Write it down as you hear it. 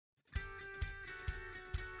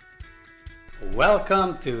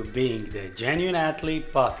Welcome to Being the Genuine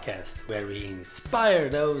Athlete podcast, where we inspire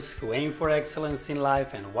those who aim for excellence in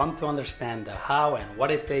life and want to understand the how and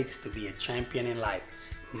what it takes to be a champion in life.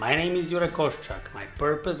 My name is Jure Koschak. My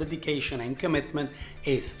purpose, dedication, and commitment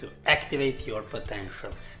is to activate your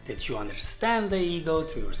potential, that you understand the ego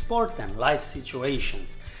through your sport and life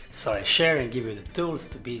situations. So I share and give you the tools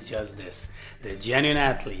to be just this, the genuine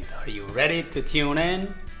athlete. Are you ready to tune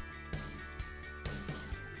in?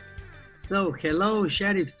 So, hello,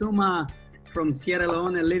 Sheriff Suma from Sierra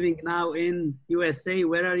Leone, living now in USA.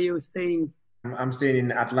 Where are you staying? I'm staying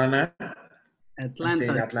in Atlanta. Atlanta. I'm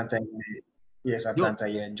staying in Atlanta. Yes, Atlanta,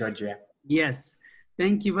 yeah, Georgia. Yes.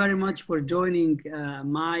 Thank you very much for joining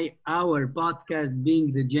our podcast,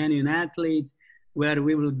 Being the Genuine Athlete, where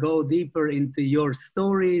we will go deeper into your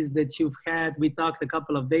stories that you've had. We talked a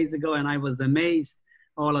couple of days ago, and I was amazed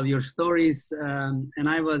all of your stories, and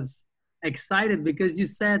I was excited because you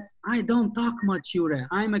said, I don't talk much, Jure.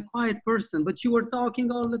 I'm a quiet person, but you were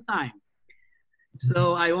talking all the time.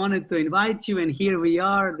 So I wanted to invite you, and here we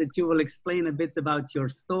are, that you will explain a bit about your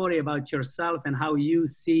story, about yourself, and how you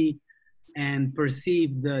see and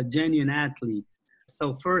perceive the genuine athlete.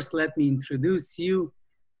 So first, let me introduce you,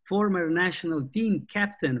 former national team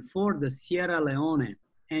captain for the Sierra Leone,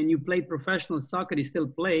 and you play professional soccer. You still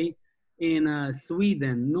play in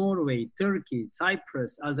Sweden, Norway, Turkey,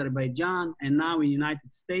 Cyprus, Azerbaijan, and now in the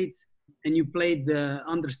United States. And you played the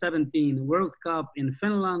Under-17 World Cup in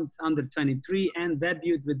Finland, Under-23, and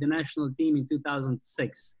debuted with the national team in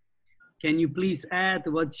 2006. Can you please add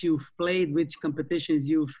what you've played, which competitions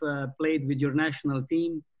you've played with your national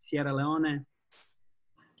team, Sierra Leone?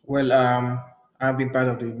 Well, I've been part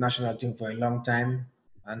of the national team for a long time,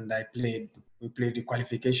 and we played the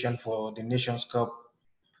qualification for the Nations Cup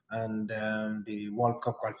and the World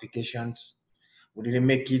Cup qualifications. We didn't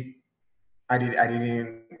make it.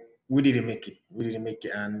 We didn't make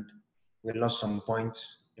it, and we lost some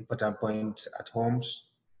points, important points at homes.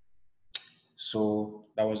 So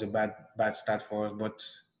that was a bad start for us. But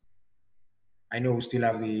I know we still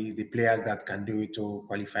have the players that can do it to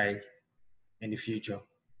qualify in the future.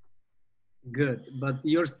 Good, but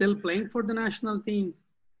you're still playing for the national team?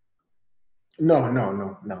 No.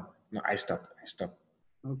 I stopped.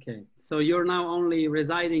 Okay, so you're now only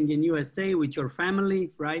residing in USA with your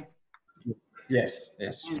family, right? Yes,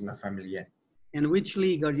 with my family, yeah. And which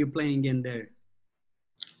league are you playing in there?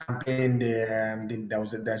 I'm playing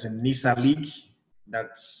there's a NISA league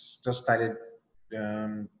that's just started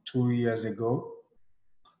 2 years ago,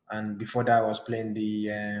 and before that I was playing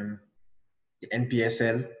the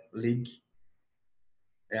NPSL league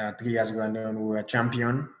 3 years ago, and then we were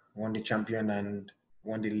won the champion and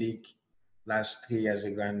won the league last 3 years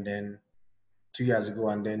ago, and then 2 years ago,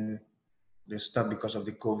 and then they stopped because of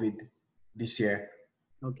the COVID this year.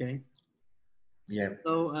 Okay. Yeah.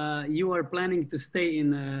 So you are planning to stay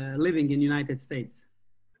living in United States?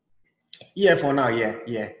 Yeah, for now,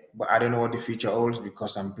 yeah. But I don't know what the future holds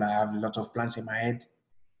because I have a lot of plans in my head.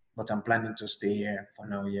 But I'm planning to stay here for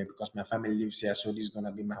now, yeah, because my family lives here, so this is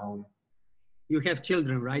gonna be my home. You have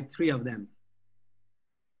children, right? 3 of them?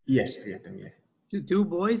 Yes, 3 of them, yeah. Two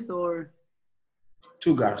boys or?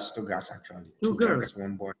 Two girls actually. Two girls,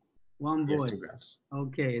 1 boy. One boy. Yeah, 2 girls.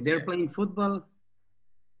 Okay, they're playing football?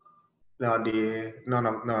 No,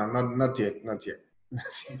 not yet.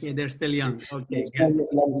 Okay, they're still young. Okay, good.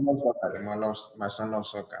 My son loves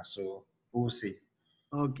soccer, so we'll see.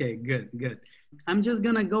 Okay, good. I'm just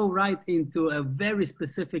gonna go right into a very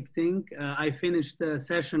specific thing. I finished a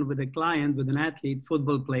session with a client, with an athlete,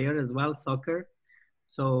 football player as well, soccer.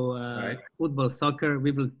 So right. Football, soccer,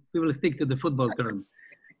 we will stick to the football term.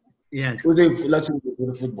 Yes. Let's do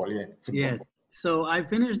the football, yeah. Football. Yes. So I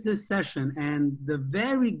finished this session, and the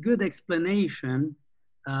very good explanation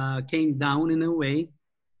came down in a way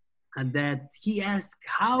that he asked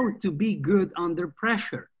how to be good under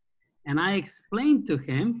pressure. And I explained to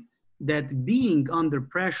him that being under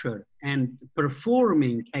pressure and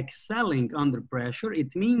performing, excelling under pressure,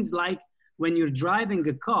 it means like when you're driving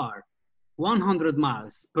a car 100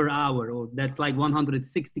 miles per hour, or that's like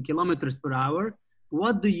 160 kilometers per hour,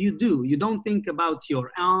 what do? You don't think about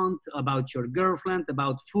your aunt, about your girlfriend,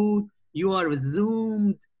 about food. You are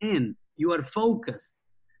zoomed in. You are focused.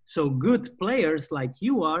 So good players like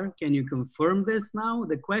you are, can you confirm this now?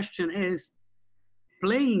 The question is,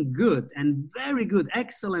 playing good and very good,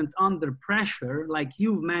 excellent under pressure, like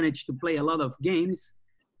you've managed to play a lot of games,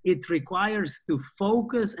 it requires to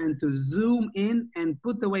focus and to zoom in and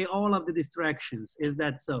put away all of the distractions. Is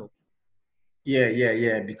that so?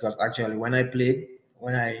 Yeah. Because actually when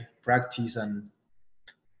I practice and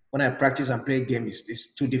when I practice and play game,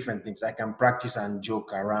 it's two different things. I can practice and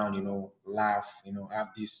joke around, laugh, have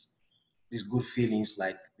these good feelings,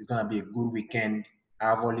 like it's gonna be a good weekend. I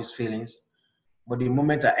have all these feelings. But the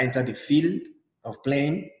moment I enter the field of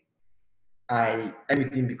playing, I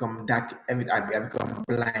everything become dark. I become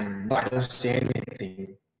blind. No, I don't see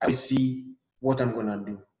anything. I only see what I'm gonna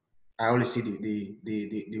do. I only see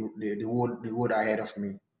the world ahead of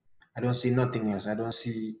me. I don't see nothing else. I don't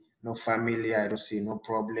see no family. I don't see no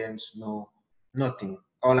problems. No nothing.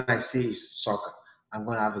 All I see is soccer. I'm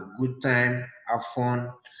gonna have a good time, have fun.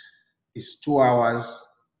 It's 2 hours.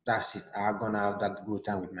 That's it. I'm gonna have that good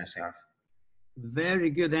time with myself. Very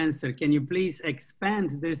good answer. Can you please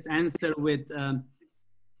expand this answer with,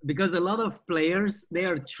 because a lot of players, they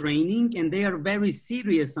are training and they are very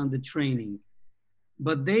serious on the training,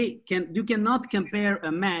 but you cannot compare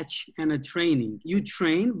a match and a training. You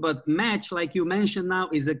train, but match, like you mentioned now,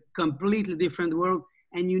 is a completely different world.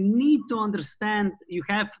 And you need to understand, you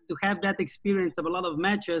have to have that experience of a lot of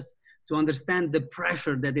matches to understand the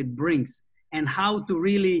pressure that it brings and how to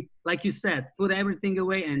really, like you said, put everything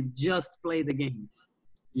away and just play the game.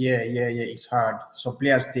 Yeah. It's hard. So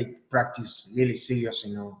players take practice really serious,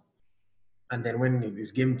 and then when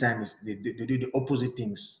it's game time, they do the opposite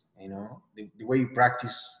things. The way you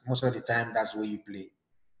practice most of the time, that's where you play.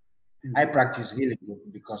 I Mhm. practice really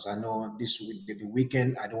good because I know this week, the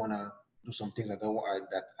weekend, I don't want to do some things that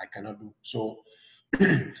I cannot do. So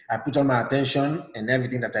I put all my attention and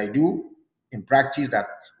everything that I do in practice. That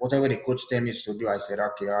whatever the coach tells me to do, I said,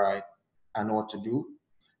 okay, all right, I know what to do.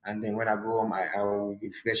 And then when I go home, I will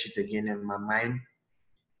refresh it again in my mind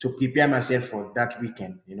to prepare myself for that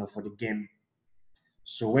weekend, for the game.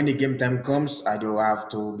 So when the game time comes, I don't have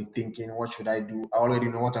to be thinking, what should I do? I already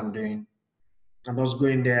know what I'm doing. I'm just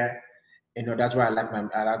going there. That's why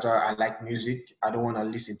that's why I like music. I don't want to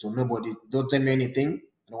listen to nobody. Don't tell me anything.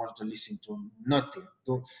 I don't want to listen to nothing.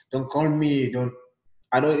 Don't call me.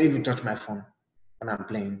 I don't even touch my phone when I'm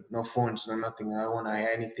playing. No phones, no nothing. I don't want to hear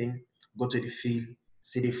anything. Go to the field,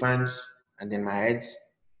 see the fans, and then my head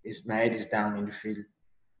is down in the field.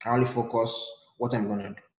 I only focus what I'm gonna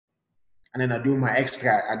do. And then I do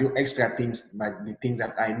extra things, like the things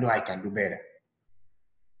that I know I can do better.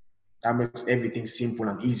 That makes everything simple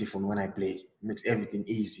and easy for me when I play. It makes everything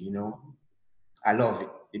easy. I love it.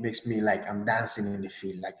 It makes me like I'm dancing in the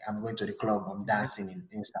field, like I'm going to the club, I'm Yeah. dancing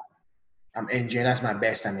in stuff. I'm enjoying. That's my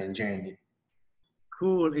best. I'm enjoying it.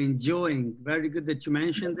 Cool, enjoying. Very good that you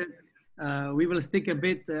mentioned it. We will stick a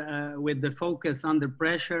bit with the focus under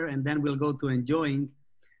pressure and then we'll go to enjoying,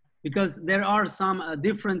 because there are some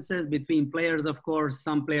differences between players, of course.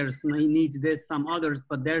 Some players need this, some others,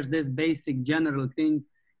 but there's this basic general thing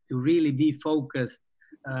to really be focused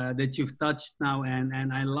that you've touched now.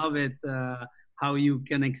 And I love it how you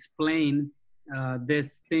can explain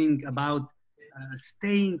this thing about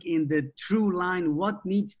staying in the true line, what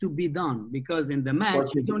needs to be done. Because in the match,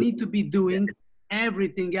 What you you don't do? need to be Yeah. doing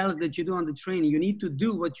everything else that you do on the training. You need to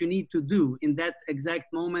do what you need to do in that exact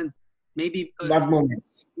moment. Maybe That moment.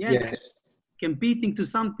 yeah, Yes. competing to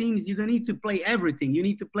some teams, you don't need to play everything. You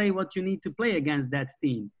need to play what you need to play against that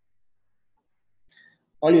team.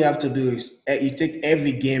 All you have to do is you take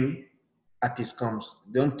every game as it comes.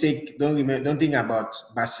 Don't think about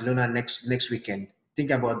Barcelona next weekend.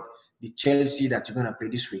 Think about the Chelsea that you're gonna play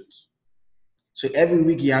this week. So every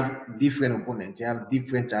week you have different opponents, you have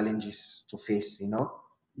different challenges to face.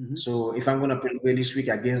 Mhm. So if I'm gonna play this week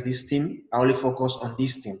against this team, I only focus on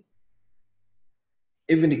this team.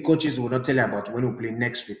 Even the coaches will not tell you about when we play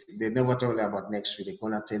next week. They never tell you about next week. They're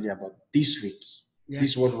gonna tell you about this week. Yeah.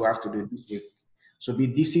 This is what we have to do this week. So be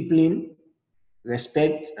disciplined,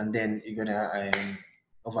 respect, and then you're gonna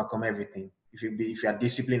overcome everything. If you are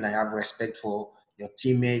disciplined and you have respect for your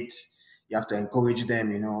teammates, you have to encourage them.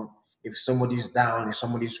 If somebody's down, if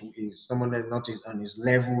someone is not on his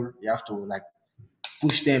level, you have to like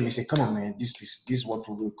push them and say, "Come on, man, this is what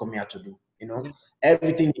we will come here to do." Yeah.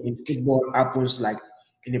 Everything in football happens like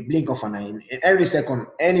in a blink of an eye. In every second,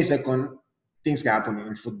 any second, things can happen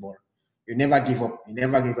in football. You never give up. You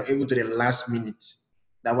never give up, even to the last minute.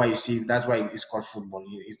 That's why you see. That's why it's called football.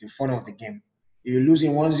 It's the fun of the game. You're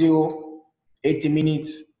losing 1-0, 80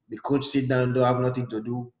 minutes. The coach sit down, don't have nothing to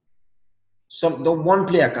do. The one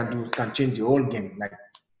player can change the whole game. Like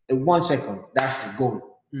in 1 second, that's the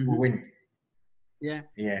goal. We Mhm. win. Yeah.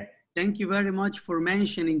 Yeah. Thank you very much for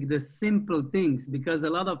mentioning the simple things, because a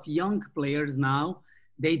lot of young players now,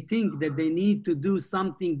 they think that they need to do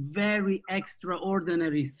something very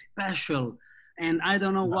extraordinary, special, and I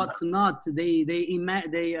don't know what not. They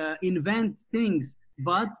invent things,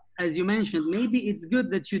 but as you mentioned, maybe it's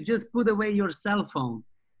good that you just put away your cell phone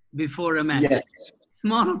before a match? Yes,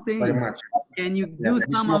 Small very thing. much. Can you Yeah, do this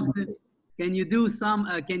some small of the? detail. Can you do some?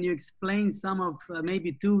 Can you explain some of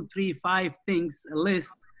maybe two, three, five things? A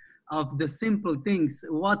list of the simple things.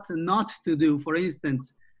 What not to do, for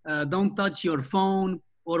instance. Don't touch your phone,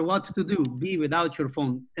 or what to do. Be without your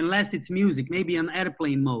phone, unless it's music. Maybe on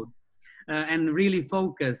airplane mode, and really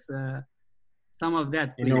focus. Some of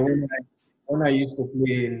that, You know, please. when I used to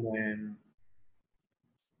play in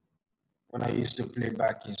when I used to play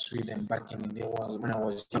back in Sweden, back in the day was when I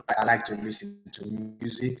was young, I like to listen to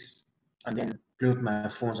music and then play with my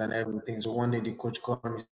phones and everything. So one day the coach called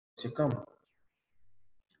me, he said, "Come."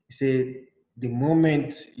 He said, "The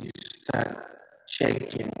moment you start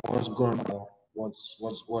checking what's going on,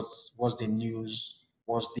 what's the news,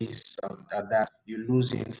 what's this that, you're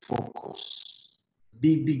losing focus.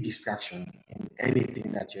 Big distraction in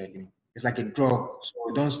anything that you're doing. It's like a drug.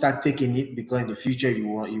 So don't start taking it because in the future you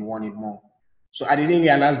want it more." So I didn't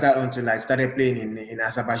realize that until I started playing in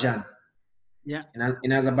Azerbaijan. Yeah.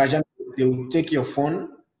 In Azerbaijan, they will take your phone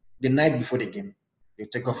the night before the game. They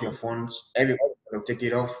take off your phones. Everybody will take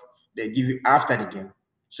it off. They give you after the game,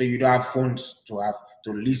 so you don't have phones to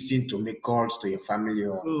listen, to make calls to your family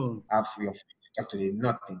or Cool. have your talk to them.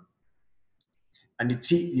 Nothing. And your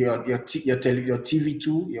TV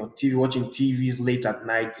too, your TV watching TVs late at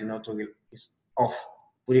night, it's off.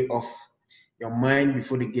 Put it off. Your mind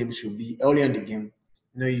before the game should be early in the game.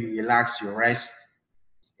 You relax, you rest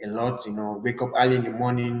a lot. Wake up early in the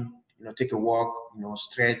morning. Take a walk.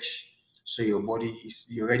 Stretch, so your body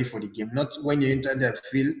you're ready for the game. Not when you enter the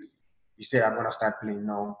field, you say I'm gonna start playing.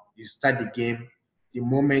 No, you start the game the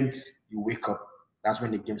moment you wake up. That's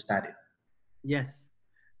when the game started. Yes.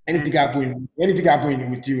 Anything And happen, anything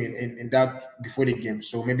happen with you in that before the game.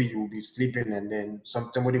 So maybe you'll be sleeping and then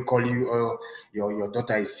somebody call you, or your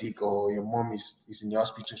daughter is sick, or your mom is in the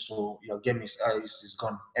hospital. So your game is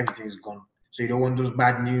gone. Everything is gone. So you don't want those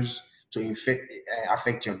bad news to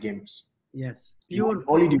affect your games. yes, You pure want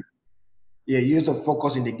only focus. use of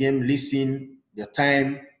focus in the game. Listen your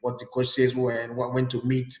time, what the coach says, when to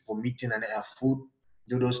meet for meeting and food.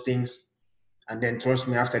 Do those things, and then trust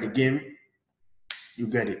me. After the game, you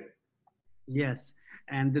get it. Yes.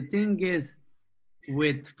 And the thing is,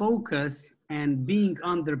 with focus and being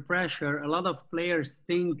under pressure, a lot of players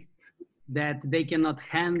think that they cannot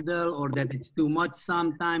handle or that it's too much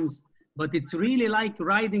sometimes. But it's really like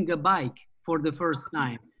riding a bike for the first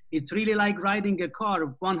time. It's really like riding a car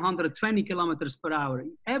 120 kilometers per hour.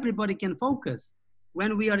 Everybody can focus.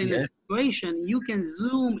 When we are in a Yes. situation, you can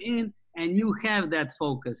zoom in and you have that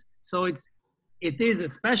focus. So it is a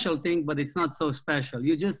special thing, but it's not so special.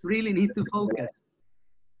 You just really need to focus.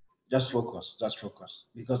 Just focus,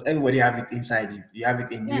 because everybody have it inside you. You have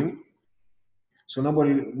it in Yeah. you. So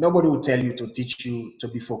nobody will tell you to teach you to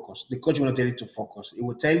be focused. The coach will not tell you to focus. It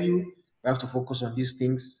will tell you you have to focus on these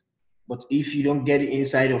things. But if you don't get it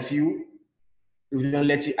inside of you, if you don't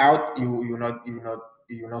let it out, you will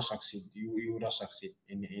not succeed. You will not succeed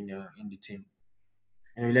in the team.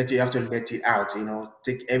 And you have to let it out.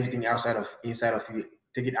 Take everything inside of you.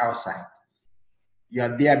 Take it outside. You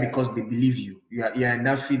are there because they believe you. You are in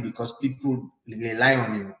that field because people rely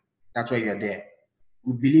on you. That's why you're there.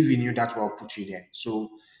 We believe in you. That's why we'll put you there.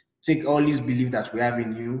 So take all this belief that we have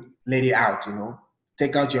in you, let it out.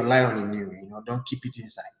 Take out your lion in you. Don't keep it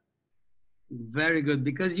inside. Very good.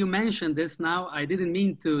 Because you mentioned this now, I didn't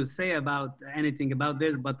mean to say about anything about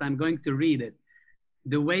this, but I'm going to read it.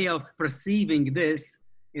 The way of perceiving this,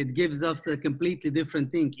 it gives us a completely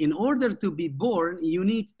different thing. In order to be born, you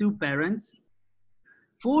need two parents,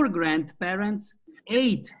 four grandparents,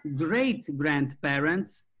 eight great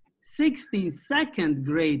grandparents, 16 second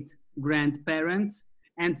great grandparents,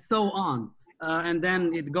 and so on. And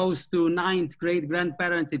then it goes to ninth great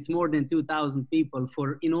grandparents. It's more than 2,000 people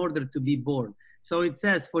in order to be born. So it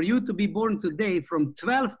says for you to be born today from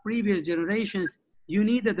 12 previous generations, you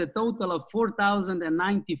needed a total of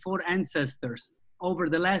 4,094 ancestors over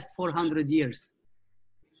the last 400 years.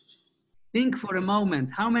 Think for a moment,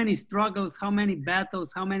 how many struggles, how many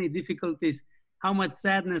battles, how many difficulties, how much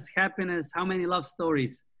sadness, happiness, how many love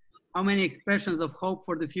stories, how many expressions of hope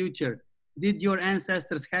for the future did your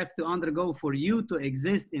ancestors have to undergo for you to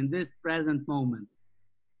exist in this present moment?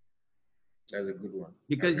 That's a good one. That's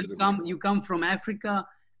Because a you good one. come you come from Africa,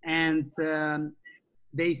 and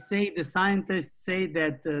the scientists say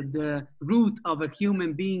that the root of a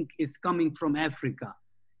human being is coming from Africa,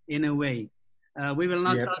 in a way. We will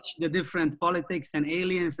not Yep. touch the different politics and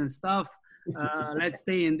aliens and stuff. Let's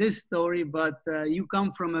stay in this story, but you come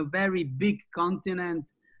from a very big continent.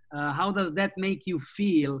 How does that make you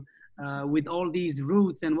feel with all these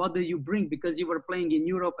roots, and what do you bring? Because you were playing in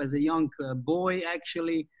Europe as a young boy,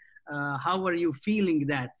 actually. how were you feeling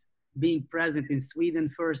that being present in Sweden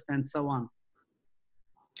first and so on?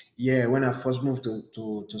 Yeah, when I first moved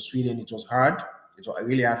to Sweden, it was hard. It was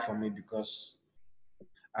really hard for me because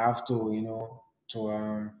I have to,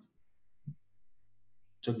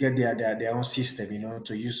 to get their own system,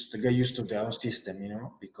 to get used to their own system,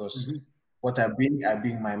 because Mhm. what I bring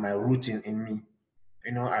my root in me,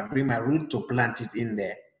 I bring my root to plant it in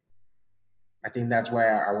there. I think that's why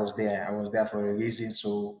I was there. I was there for a reason.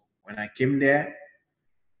 So when I came there,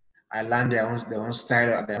 I learned their own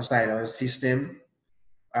style, their own system,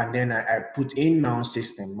 and then I put in my own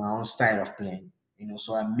system, my own style of playing.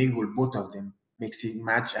 So I mingle both of them, makes it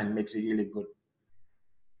match and makes it really good.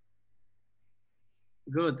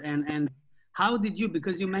 Good. And how did you,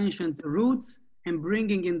 because you mentioned roots and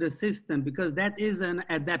bringing in the system, because that is an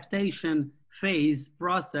adaptation phase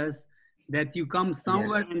process that you come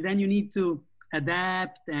somewhere Yes, and then you need to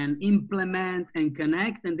adapt and implement and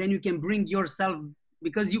connect, and then you can bring yourself,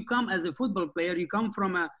 because you come as a football player, you come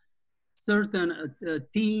from a certain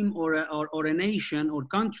team or a nation or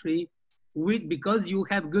country with, because you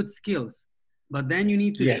have good skills, but then you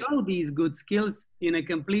need to yes, show these good skills in a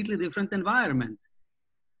completely different environment.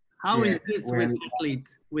 How yeah. is this with Well,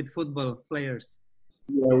 athletes, with football players?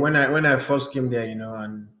 yeah, when I first came there,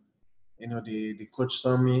 and the coach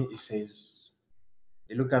saw me,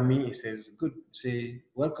 he looked at me, he says, "Good, say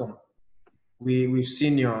welcome. We've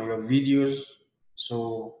seen your videos,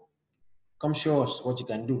 so come show us what you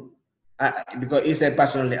can do." Because he said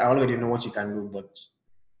personally, I already know what you can do, but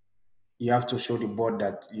you have to show the board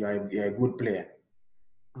that you're a good player.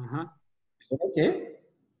 Uh-huh. I said, okay.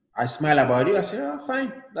 I smile about it. I said, oh,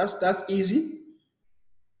 fine, that's easy.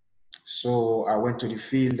 So I went to the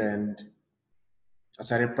field and I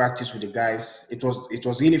started practice with the guys. It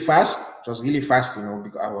was really fast. It was really fast,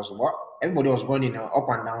 because everybody was running up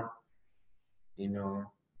and down, you know.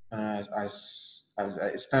 And I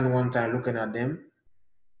stand one time looking at them.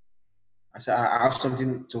 I said, I have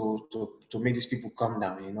something to make these people calm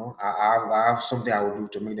down, I have something I will do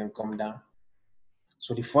to make them calm down.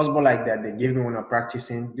 So the first ball like that they gave me when I'm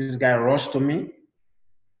practicing, this guy rushed to me.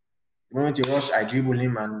 The moment he rushed, I dribble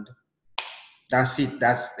him and that's it.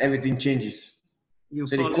 That's everything changes. You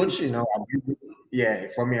So the fall coach, in. yeah,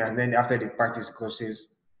 for me, and then after the practice, the coach says,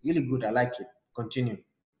 really good, I like it. Continue.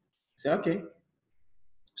 I say, okay.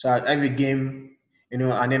 So every game,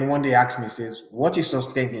 and then one day he asked me, says, what is your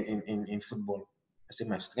strength in football? I said,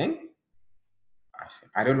 my strength? I said,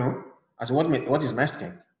 I don't know. I said, what is my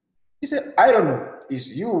strength? He said, I don't know. It's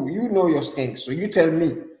you know your strength. So you tell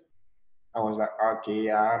me. I was like, okay,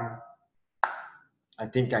 I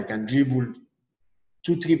think I can dribble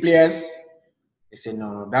two, three players. He said,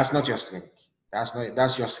 no, no, that's not your strength.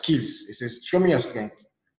 That's your skills. He says, show me your strength.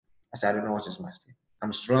 I said, I don't know what is my strength.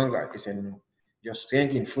 I'm stronger. He said, no. Your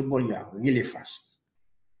strength in football, you are really fast.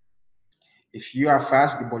 If you are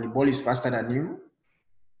fast, the ball is faster than you.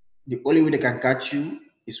 The only way they can catch you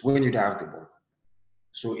is when you don't have the ball.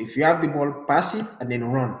 So if you have the ball, pass it and then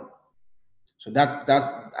run. So that's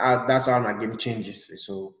how my game changes.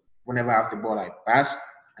 So whenever I have the ball, I pass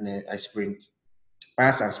and then I sprint.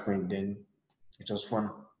 Pass and sprint. Then it was fun.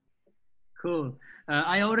 Cool.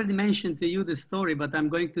 I already mentioned to you the story, but I'm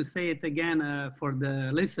going to say it again for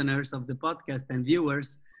the listeners of the podcast and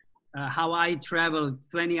viewers. How I traveled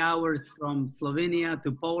 20 hours from Slovenia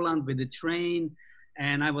to Poland with the train,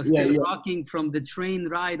 and I was Yeah, still yeah. rocking from the train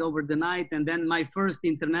ride over the night. And then my first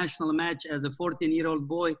international match as a 14-year-old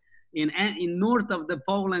boy in north of the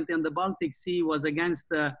Poland and the Baltic Sea was against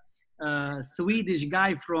a Swedish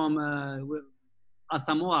guy from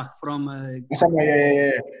Asamoah, from Yeah, yeah,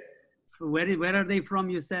 yeah, yeah. where are they from?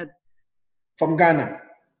 You said From Ghana.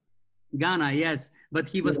 Ghana, yes, but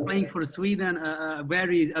he was Yeah. playing for Sweden. A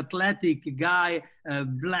very athletic guy,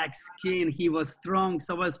 black skin. He was strong.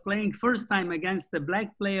 So I was playing first time against a black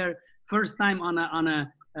player, first time on a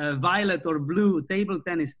violet or blue table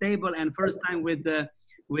tennis table, and first time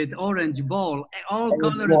with orange ball. All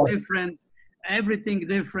colors different, everything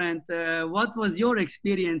different. What was your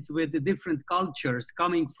experience with the different cultures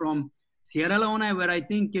coming from Sierra Leone, where I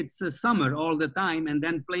think it's summer all the time, and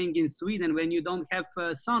then playing in Sweden when you don't have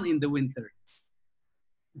sun in the winter?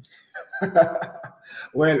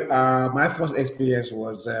 Well, my first experience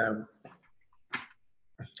was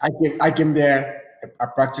I came there. I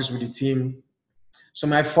practiced with the team. So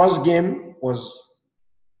my first game was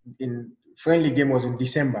in friendly game was in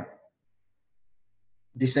December.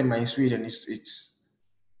 December in Sweden.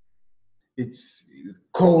 It's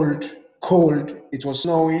cold, cold. It was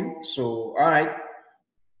snowing. So all right,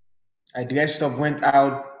 I dressed up, went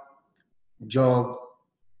out, jog.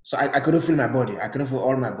 So I couldn't feel my body. I couldn't feel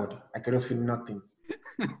all my body. I couldn't feel nothing.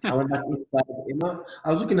 I went back inside.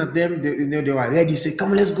 I was looking at them. They were ready. He said,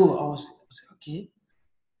 "Come on, let's go." I said, "Okay."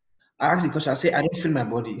 I asked the coach. I said, "I don't feel my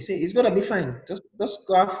body." He said, "It's gonna be fine. Just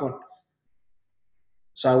go have fun."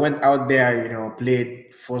 So I went out there.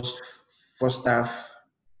 Played first half.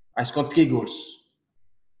 I scored 3 goals,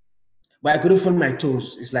 but I couldn't feel my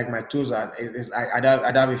toes. It's like my toes are. It's like I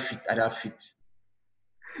don't have a feet. I don't have feet.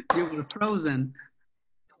 You were frozen.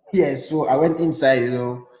 Yes. So I went inside.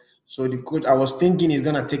 So the coach. I was thinking he's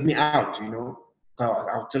gonna take me out. 'Cause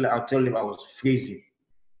I'll tell him I was freezing.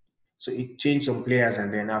 So he changed some players,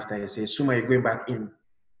 and then after he said, "Suma, you're going back in."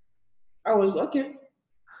 I was okay.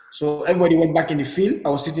 So everybody went back in the field. I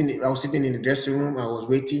was sitting in the dressing room. I was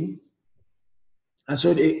waiting, and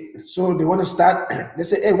so they want to start. They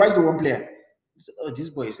said, "Hey, where's the one player?" I said, "Oh, this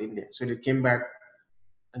boy is in there." So they came back,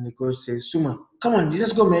 and the coach says, "Suma, come on,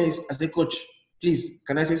 let's go, man." I said, "Coach, please,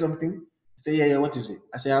 can I say something?" He said, "Yeah, yeah. What is it?"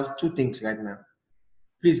 I said, "I have 2 things right now.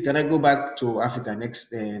 Please, can I go back to Africa next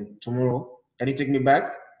tomorrow? Can you take me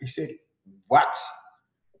back?" He said, "What?"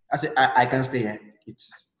 I said, I can't stay here.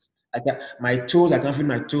 I can my toes, I can't feel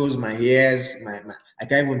my toes, my ears, I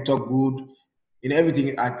can't even talk good.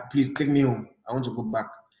 Everything. Please take me home. I want to go back.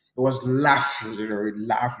 It was laughing, it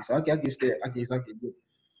laughed. He said, "Okay, okay, stay. Okay, it's okay, good."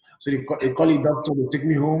 So they call the doctor, they take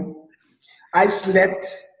me home. I slept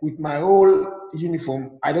with my whole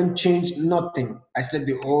uniform. I don't change nothing. I slept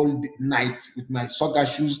the whole night with my soccer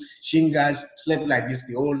shoes, shingas, slept like this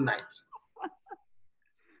the whole night.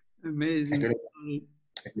 I Amazing. couldn't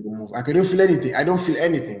I couldn't move. I couldn't feel anything. I don't feel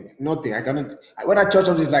anything. Nothing. I cannot. When I touch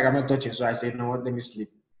something, it's like I'm not touching. So I said, "No, what? Let me sleep."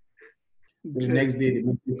 So the Good, next day, they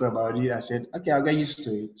didn't think about it. I said, "Okay, I'll get used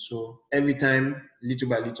to it." So every time, little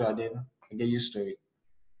by little, then I get used to it.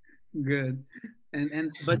 good.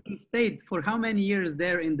 And but you stayed for how many years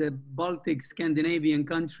there in the Baltic Scandinavian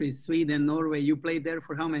countries, Sweden, Norway? You played there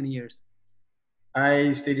for how many years?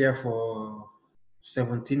 I stayed there for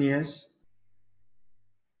 17 years.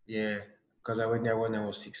 Yeah, because I went there when I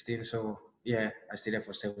was 16. So yeah, I stayed there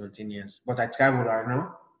for 17 years. But I traveled, I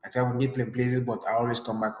know. I traveled different places, but I always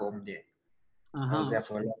come back home there. I was Uh-huh. there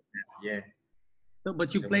for a long time. Yeah, So, but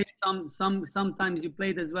for you played 17. sometimes you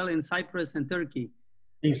played as well in Cyprus and Turkey.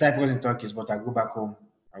 In Cyprus and Turkey, but I go back home.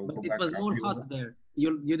 I will But go it back. was I'll more play hot home. there.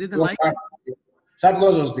 You didn't It was like hard. it?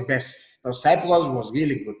 Cyprus was the best. So Cyprus was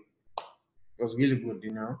really good. It was really good.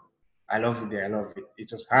 I love it there. I love it. It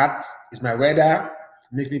was hot. It's my weather.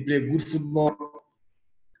 Make me play good football.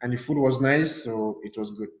 And the food was nice. So it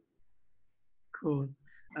was good. Cool.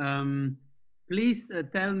 Um, please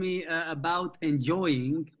tell me about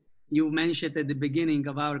enjoying. You mentioned at the beginning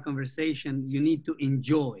of our conversation, you need to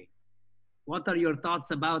enjoy. What are your thoughts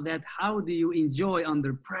about that? How do you enjoy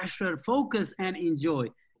under pressure? Focus and enjoy.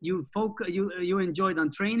 You enjoyed on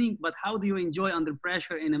training, but how do you enjoy under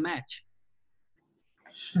pressure in a match?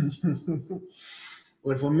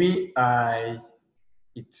 Well, for me, there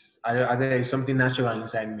is something natural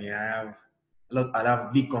inside me. I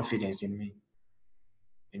have big confidence in me.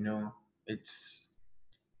 You know, it's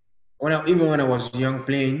even when I was young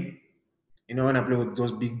playing, when I play with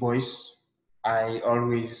those big boys, I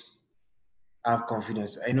always have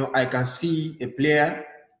confidence. I can see a player.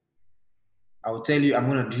 I will tell you, I'm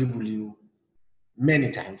gonna dribble you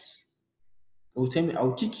many times. They will tell me,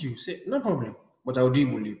 I'll kick you. Say, no problem, but I'll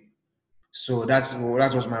dribble you. So that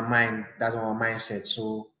was my mind. That's my mindset.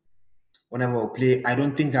 So whenever I play, I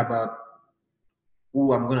don't think about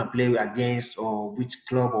who I'm gonna play against or which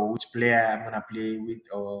club or which player I'm gonna play with.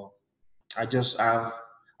 Or I just have,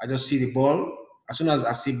 I just see the ball. As soon as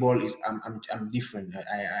I see ball, I'm different.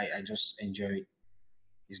 I just enjoy it.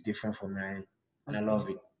 It's different for me, and I Okay, love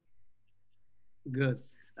it. good.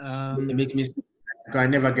 It makes me. I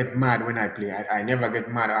never get mad when I play. I never get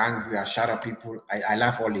mad or angry. I shout at people. I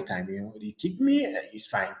laugh all the time. They kick me. It's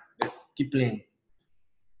fine. Keep playing.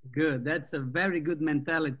 Good. That's a very good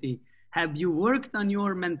mentality. Have you worked on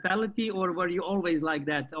your mentality or were you always like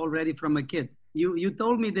that already from a kid? You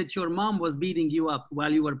told me that your mom was beating you up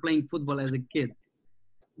while you were playing football as a kid.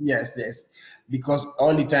 Yes, yes. Because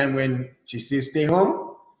all the time when she says stay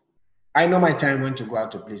home, I know my time when to go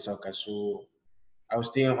out to play soccer. So I will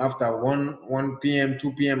stay home after 1 p.m.,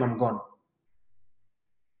 2 p.m. I'm gone.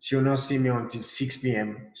 She'll not see me until 6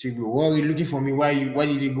 p.m. She'll be worried looking for me. Why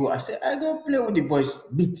did you go? I said, I go play with the boys.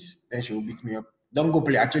 Beat. Then she will beat me up. Don't go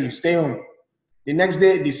play. I told you, stay home. The next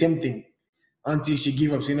day, the same thing. Until she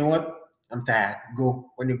give up. So you know what? I'm tired.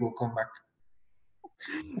 Go. When you go, come back.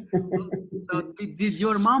 So did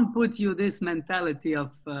your mom put you this mentality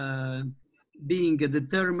of being a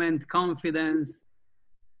determined, confidence?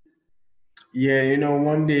 Yeah,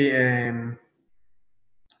 one day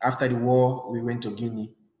after the war, we went to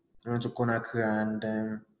Guinea. I went to Conakry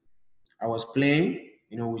and I was playing,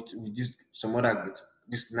 with this some other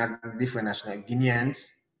different national Guineans.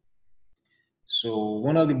 So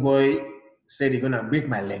one of the boy said he's gonna break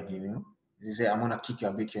my leg. He said, I'm gonna kick you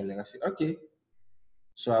and break your leg. I said, okay.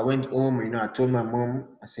 So I went home, I told my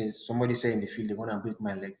mom, I said, somebody said in the field they're gonna break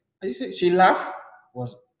my leg. And she laughed.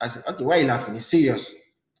 I said, okay, why are you laughing? He's serious.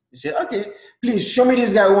 He said, okay, please show me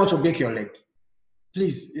this guy who wants to break your leg.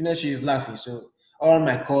 Please, she's laughing. So all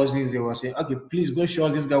my cousins, they were saying, okay, please go show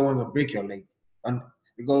us this guy who wants to break your leg. And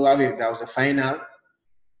because that was a final.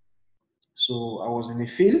 So I was in the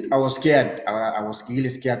field. I was scared. I was really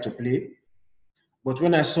scared to play. But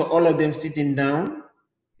when I saw all of them sitting down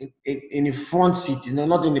in the front seat,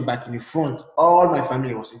 not in the back, in the front, all my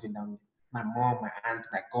family was sitting down. My mom, my aunt,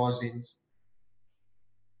 my cousins.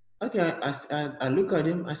 Okay, I look at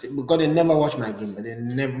them. I said, because they never watch my game, but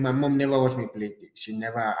my mom never watched me play. She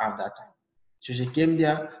never have that time. So she came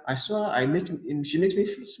there. I saw. She makes me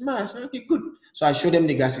feel smart. I said, okay, good. So I showed them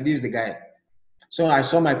the guy. I said, this is the guy. So I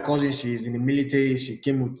saw my cousin. She's in the military. She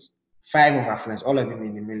came with 5 of her friends, all of them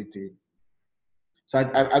in the military. So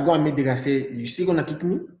I go and meet the guy. I say, you still gonna kick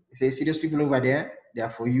me? He says, see those people over there? They are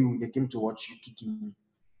for you. They came to watch you kicking me.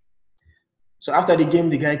 So after the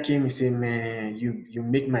game, the guy came. He said, man, you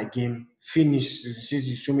make my game finish. Since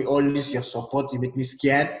you show me all this your support, you make me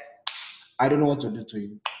scared. I don't know what to do to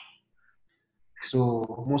you.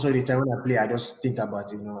 So most of the time when I play, I just think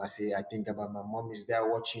about it. I think about my mom is there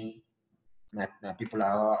watching. My people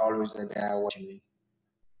are always there watching me.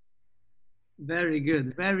 Very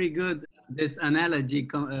good, very good. This analogy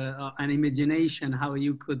and imagination, how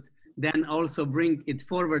you could then also bring it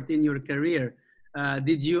forward in your career.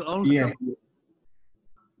 Did you also Yeah.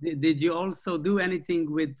 did you also do anything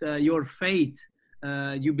with your faith?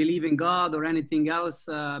 You believe in God or anything else?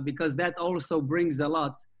 Because that also brings a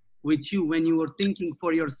lot with you when you were thinking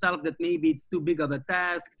for yourself that maybe it's too big of a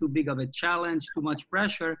task, too big of a challenge, too much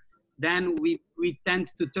pressure. Then we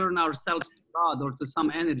tend to turn ourselves to God or to some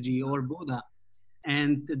energy or Buddha,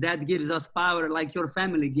 and that gives us power, like your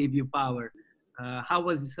family gave you power. How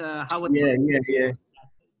was Yeah.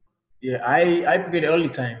 Yeah, I pray all the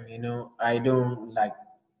time. I don't like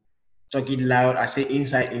talk it loud. I say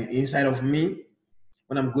inside of me.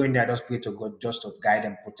 When I'm going there, I just pray to God just to guide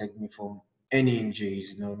and protect me from any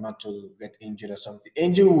injuries. Not to get injured or something.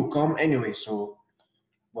 Injury will come anyway. So,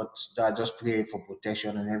 but I just pray for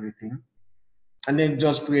protection and everything, and then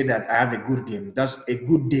just pray that I have a good game. That's a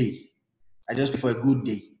good day. I just pray for a good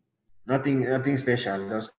day. Nothing special.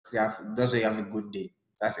 Just say you have a good day.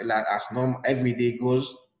 That's like as normal. Every day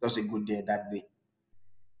goes. Just a good day that day.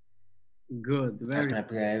 good? That's Very, my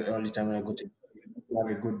prayer all the time when I go to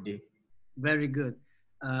have a good day. very good.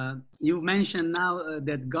 You mentioned now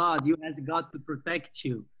that you asked God to protect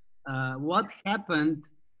you. What happened?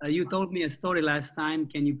 You told me a story last time.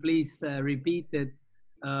 Can you please repeat it?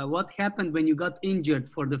 What happened when you got injured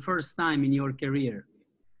for the first time in your career?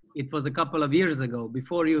 It was a couple of years ago.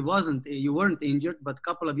 Before you weren't injured, but a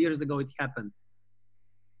couple of years ago it happened.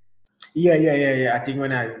 Yeah. I think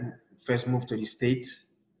when I first moved to the States,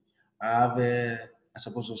 I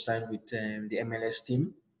supposed to sign with the MLS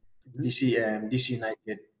team. Mhm. DC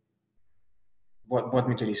United brought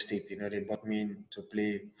me to the state. They brought me in to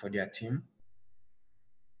play for their team.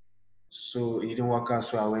 So it didn't work out.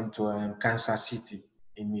 So I went to Kansas City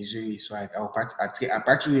in Missouri. So I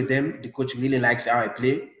practiced with them. The coach really likes how I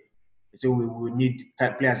play. He said we need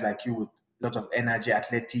players like you with a lot of energy,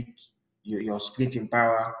 athletic, your sprinting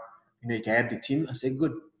power. You can help the team. I said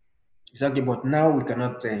good. Exactly, but now we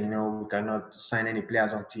cannot, we cannot sign any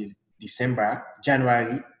players until December,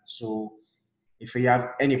 January. So if you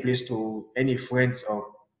have any place any friends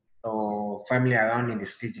or family around in the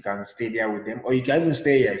city, you can stay there with them, or you can even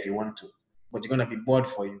stay here if you want to. But you're gonna be bored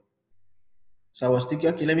for you. So I was thinking,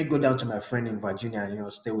 okay, let me go down to my friend in Virginia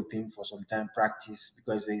and stay with him for some time, practice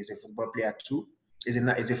because he's a football player too. He's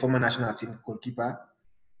a former national team goalkeeper.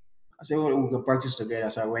 I said, well, we can practice together.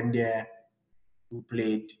 So I went there. We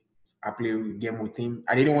played. I played a game with him.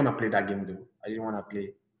 I didn't want to play that game though. I didn't want to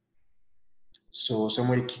play. So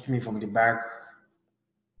somebody kicked me from the back.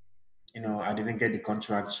 I didn't get the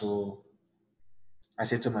contract. So I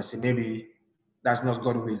said to myself, maybe that's not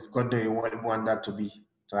God will. God don't want that to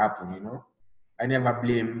happen. I never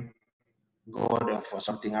blame God or for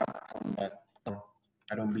something happened. But no,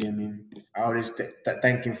 I don't blame him. I always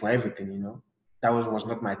thank him for everything. That was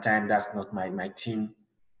not my time. That's not my team.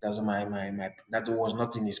 That's my that was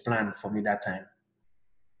not in his plan for me that time.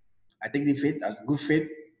 I take the faith as good faith,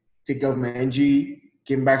 take care of my injury,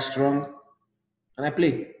 came back strong, and I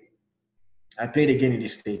played. I played again in the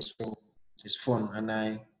States, so it's fun.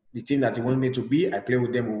 And the team that he wanted me to be. I played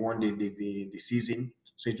with them. We won the season,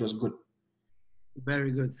 so it was good.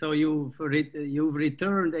 Very good. So you've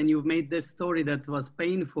returned and you've made this story that was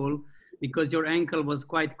painful because your ankle was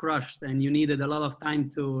quite crushed and you needed a lot of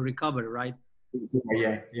time to recover, right?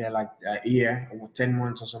 Yeah, like a year, 10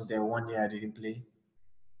 months or something. 1 year I didn't play,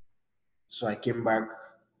 so I came back.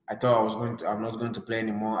 I thought I'm not going to play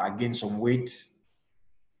anymore. I gained some weight,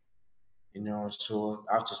 so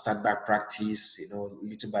I have to start back practice,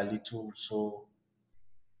 little by little. So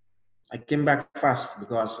I came back fast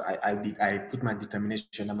because I put my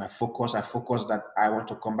determination and my focus. I focused that I want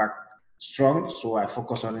to come back strong, so I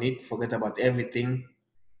focus on it, forget about everything,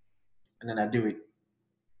 and then I do it.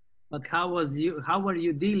 But how were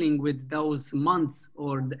you dealing with those months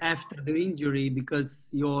or after the injury because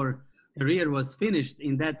your career was finished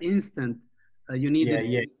in that instant? You Yeah, needed to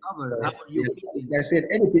yeah. recover. How were you Yeah. feeling? Like I said,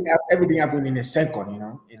 everything happened in a second,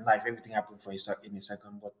 in life, everything happened in a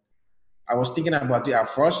second. But I was thinking about it at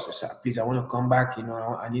first. I said, please, I want to come back,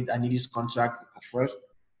 I need this contract at first.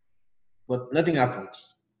 But nothing happened.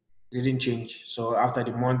 It didn't change. So after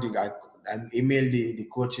the month, I emailed the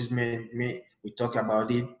coaches, we talk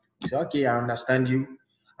about it. He said, okay, I understand you.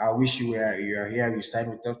 I wish you are here, you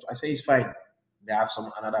signed with us. I said, it's fine. They have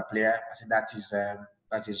some another player. I said,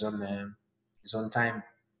 that is on time.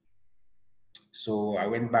 So I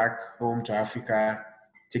went back home to Africa,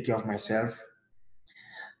 take care of myself.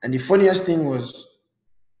 And the funniest thing was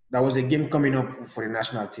there was a game coming up for the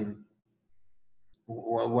national team. Who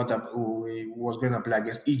was going to play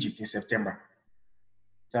against Egypt in September.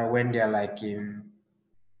 So I went there like in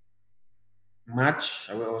March.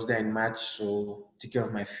 I was there in March, so take care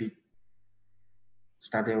of my feet.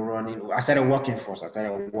 Started running. I started walking first. I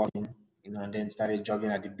started walking, and then started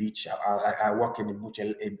jogging at the beach. I walk in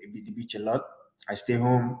the beach a lot. I stay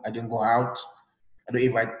home. I don't go out. I don't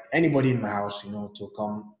invite anybody in my house, to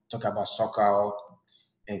come talk about soccer or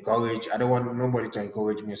encourage. I don't want nobody to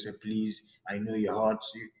encourage me and say, please, I know your heart.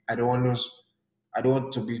 I don't want those. I don't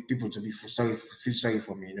want to be people to be feel sorry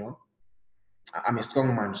for me. I'm a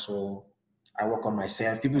strong man, so I work on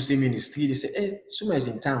myself. People see me in the street, they say, hey, Suma is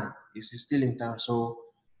in town. He's still in town. So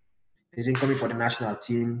they didn't come in for the national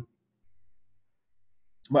team.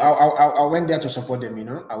 But I went there to support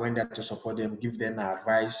them. I went there to support them, give them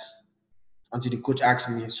advice. Until the coach asked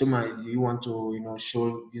me, Suma, do you want to,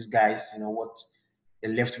 show these guys, what a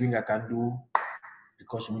left winger can do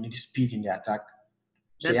because we need speed in the attack.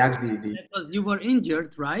 So he That was, asked the that was you were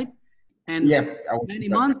injured, right? And yeah, I was many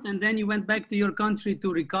months, and then you went back to your country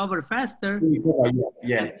to recover faster, and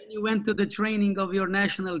yeah, then you went to the training of your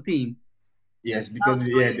national team yes, because without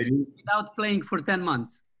yeah, playing, they didn't without playing for 10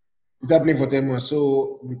 months. without playing for 10 months.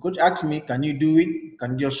 So the coach asked me, "Can you do it?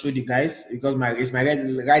 Can you just show the guys?" Because it's my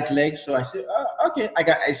right leg. So I said, "Okay, I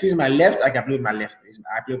got. Since my left, I can play with my left.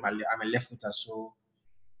 I play with my left. I'm a left footer, so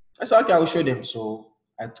I said, okay, I will show them." So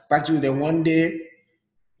I practiced with them one day,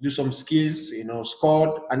 do some skills,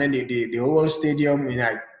 scored, and then the whole stadium,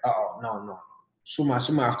 like, oh no, no, Suma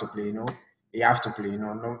have to play, he have to play,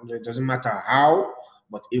 no, it doesn't matter how,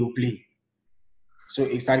 but he will play. So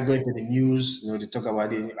it started going to the news, they talk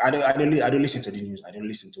about it. I don't listen to the news. I don't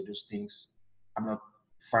listen to those things. I'm not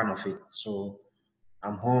fan of it. So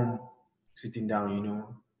I'm home, sitting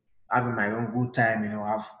down, having my own good time.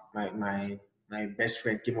 Have my best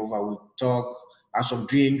friend came over. We talk, have some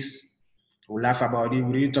drinks. We laugh about it.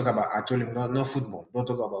 We didn't talk about. I told him no football. Don't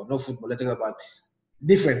talk about no football. Let's talk about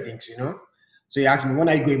different things. So he asked me, when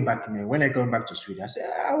are you going back, man? When are you coming back to Sweden? I said,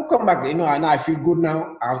 I will come back. And I feel good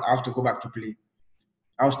now. I have to go back to play.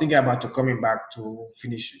 I was thinking about to coming back to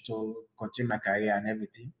finish to continue my career and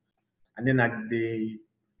everything. And then at the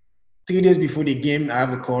 3 days before the game, I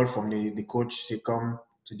have a call from the coach to come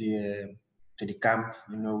to the camp.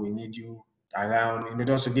 We need you around.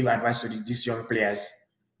 Just to give advice to these young players.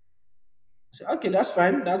 I said, okay, that's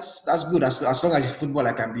fine. That's good. As long as it's football,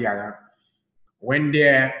 I can be around. Went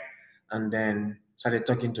there and then started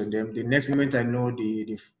talking to them. The next moment I know,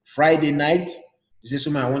 the Friday night, he said,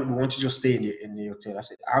 Suma, we want you to stay in the hotel. I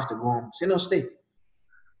said, I have to go home. He said, no, stay.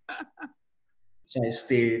 So I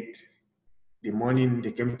stayed. The morning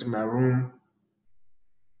they came to my room.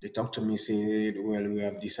 They talked to me, said, "Well, we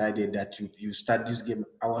have decided that you start this game."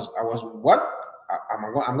 I was what?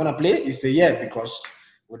 I'm gonna play? He said, "Yeah, because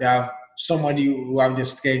we have somebody who have the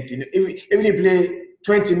strength. If they play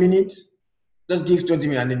 20 minutes, just give 20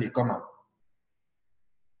 minutes and then they come out."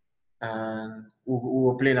 And we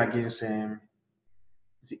were playing against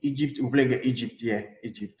Egypt. We played against Egypt, yeah,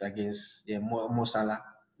 Egypt against Mo Salah.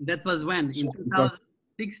 That was when? So In because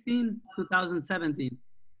 2016, 2017?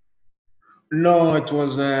 no, it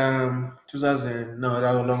was 2000. No,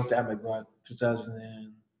 that was a long time ago.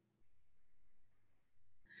 2000.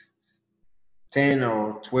 10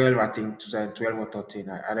 or 12, I think, 2012 or 13.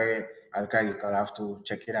 I can't recall. I have to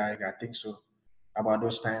check it out. I think so. About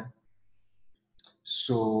those time.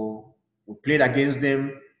 So we played against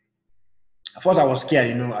them. At first, I was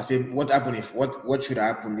scared. I said, "What happened if what should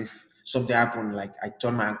happen if something happened? Like I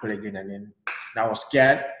turned my ankle again, and then I was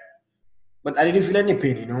scared." But I didn't feel any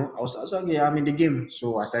pain. I was okay. I'm in the game,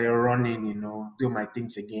 so I started running. Doing my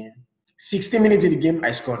things again. 60 minutes in the game,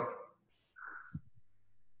 I scored.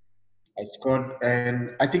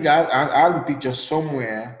 And I think I have the picture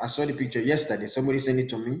somewhere. I saw the picture yesterday. Somebody sent it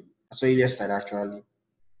to me. I saw it yesterday actually.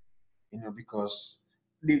 Because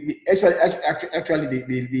actually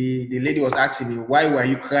the lady was asking me, why were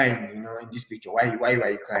you crying? In this picture, why were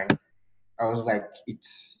you crying? I was like,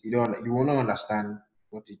 it's you won't understand,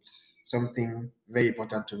 but it's something very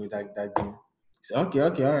important to me that game. So okay,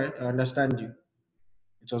 all right, I understand you.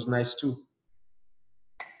 It was nice too.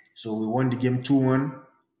 So we won the game 2-1.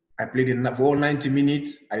 I played for all 90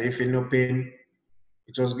 minutes. I didn't feel no pain.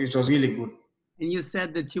 It was really good. And you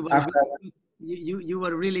said that you were After you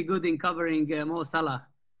were really good in covering Mo Salah.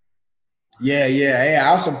 yeah. I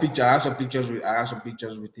have some pictures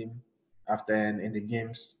with him after in the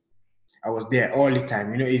games. I was there all the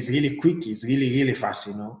time. He's really quick. He's really fast.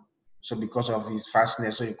 So because of his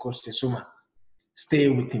fastness, so the coach said, Suma, stay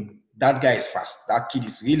with him. That guy is fast. That kid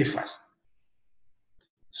is really fast.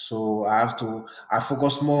 So I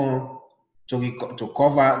focus more to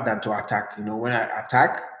cover than to attack. When I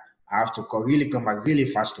attack, I have to really come back really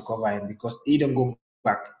fast to cover him because he don't go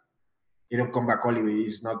back. He don't come back all the way.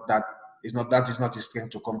 It's not his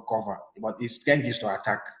strength to come cover, but his strength is to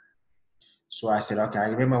attack. So I said, okay, I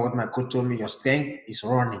remember what my coach told me, your strength is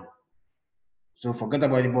running. So forget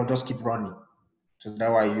about the ball, just keep running. So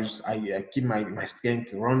that's why I keep my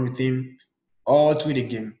strength, run with him all through the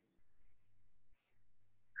game.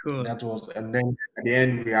 Cool. And then at the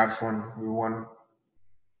end we had fun. We won.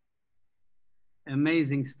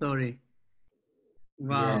 Amazing story.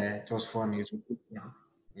 Wow. Yeah, it was fun.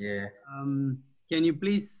 Yeah. Can you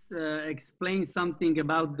please explain something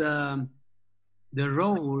about the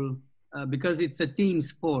role, because it's a team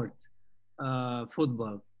sport,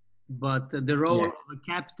 football, but the role Yeah. of a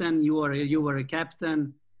captain, you were a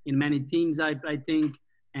captain in many teams, I think.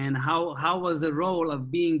 And how was the role of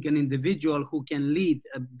being an individual who can lead,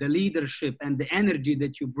 the leadership and the energy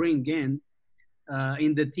that you bring in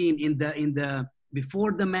the team, in the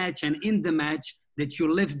before the match and in the match, that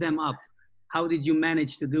you lift them up? How did you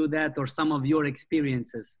manage to do that, or some of your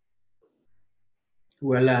experiences?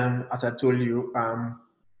 Well, as I told you,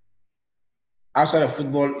 outside of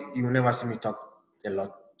football, you will never see me talk a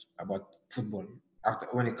lot about football.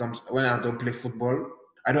 When I don't play football,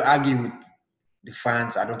 I don't argue with the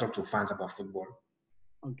fans. I don't talk to fans about football.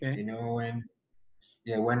 Okay.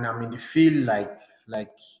 When I'm in the field, like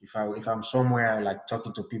if I'm somewhere like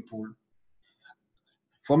talking to people.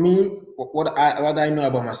 For me, what I know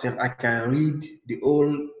about myself, I can read the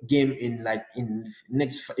whole game in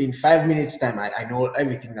 5 minutes time. I know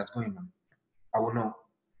everything that's going on. I will know.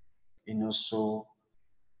 So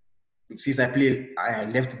since I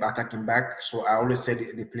left attacking back, so I always said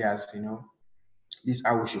the players, this is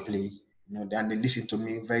how we should play. Then they listen to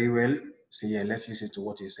me very well. Say, yeah, let's listen to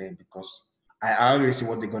what he's saying because I always see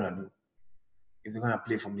what they're gonna do. If they're gonna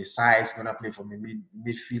play from the sides, gonna play from the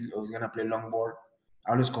midfield, or they're gonna play long ball,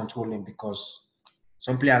 I always control them because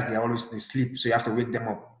some players they sleep, so you have to wake them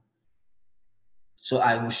up. So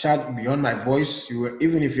I will shout beyond my voice.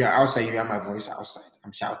 Even if you're outside, you hear my voice outside.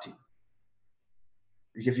 I'm shouting.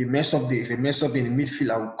 If you mess up in the midfield,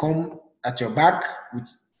 I will come at your back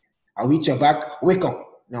I'll hit your back, wake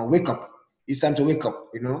up. Now wake up. It's time to wake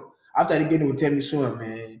up, After the game, they will tell me, so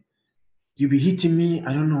man, you be hitting me.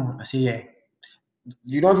 I don't know. I say, yeah.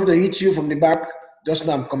 You don't want me to hit you from the back, just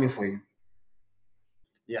know I'm coming for you.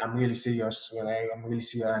 Yeah, I'm really serious. Well, I'm really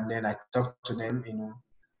serious. And then I talk to them,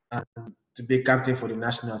 to be captain for the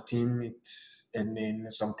national team, and then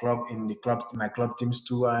my club teams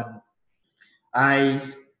too. And I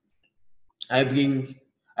I bring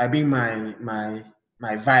I bring my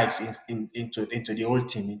vibes into the whole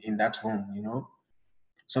team in that room.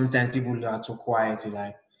 Sometimes people are so quiet,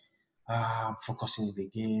 like I'm focusing on the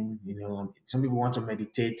game. Some people want to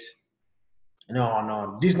meditate.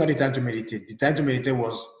 No, this is not the time to meditate. The time to meditate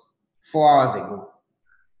was 4 hours ago.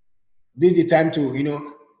 This is the time to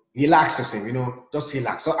relax yourself. Just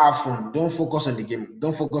relax. Don't have fun. Don't focus on the game.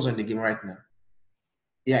 Don't focus on the game right now.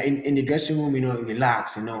 Yeah, in the dressing room,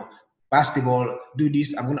 relax. Pass the ball. Do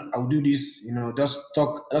this. I'll do this. Just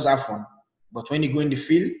talk. Just have fun. But when you go in the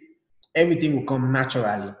field, everything will come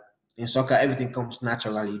naturally. In soccer, everything comes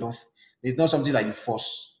naturally. You don't. It's not something that you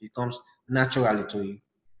force. It comes naturally to you.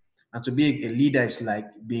 And to be a leader is like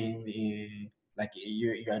being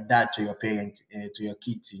you're a dad to your parent, to your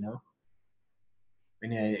kids.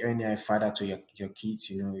 When you're a father to your kids,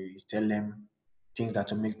 you tell them things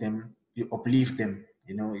that will make them, you uplift them.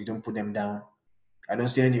 You don't put them down. I don't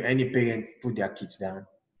see any parent put their kids down.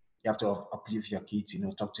 You have to uplift your kids.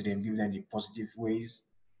 Talk to them, give them the positive ways.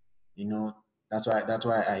 You know, that's why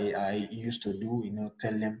I used to do.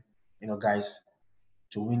 Tell them, guys,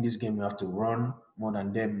 to win this game, we have to run more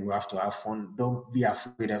than them. We have to have fun. Don't be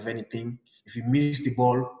afraid of anything. If you miss the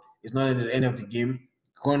ball, it's not at the end of the game.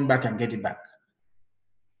 Run back and get it back.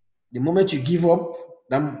 The moment you give up,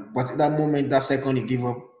 that moment, that second you give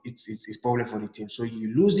up, it's problem for the team. So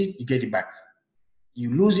you lose it, you get it back.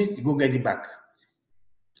 You lose it, you go get it back.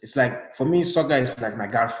 It's like, for me, soccer is like my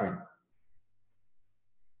girlfriend.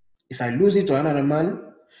 If I lose it to another man,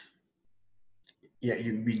 yeah,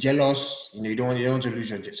 you be jealous. You don't want to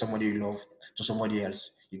lose somebody you love to somebody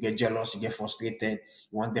else. You get jealous, you get frustrated,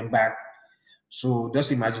 you want them back. So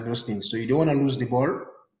just imagine those things. So you don't want to lose the ball.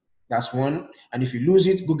 That's one. And if you lose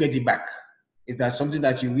it, go get it back. If that's something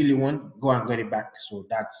that you really want, go and get it back. So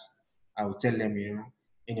I will tell them,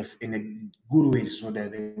 in a good way, so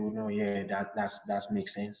that they will know, yeah, that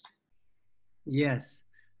makes sense. Yes,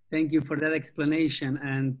 thank you for that explanation.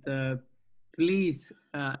 And please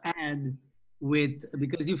add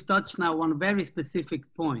because you've touched now on a very specific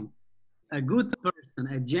point. A good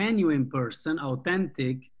person, a genuine person,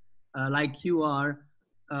 authentic, like you are,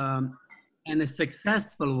 and a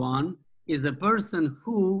successful one is a person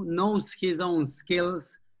who knows his own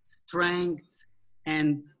skills, strengths,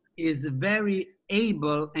 and is very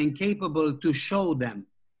able and capable to show them.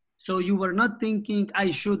 So you were not thinking,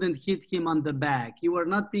 I shouldn't hit him on the back. You were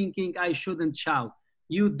not thinking, I shouldn't shout.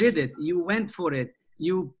 You did it. You went for it.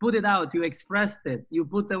 You put it out. You expressed it. You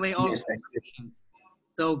put away all Yes, questions.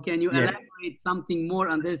 So can you yeah, elaborate something more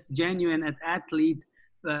on this genuine athlete,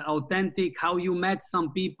 authentic, how you met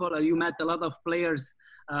some people, or you met a lot of players?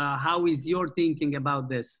 How is your thinking about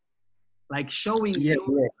this? Like showing yeah,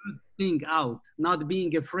 your yeah. good thing out, not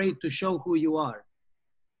being afraid to show who you are.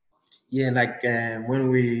 Yeah, like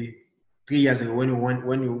when 3 years ago, when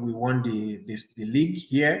we won the league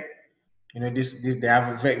here, this they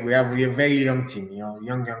have we have a very young team,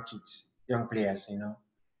 young kids, young players.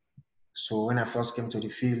 So when I first came to the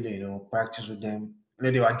field, practice with them,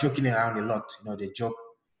 they were joking around a lot. They joke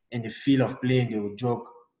in the field of playing, they would joke.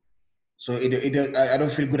 So I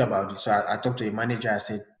don't feel good about it. So I talked to the manager. I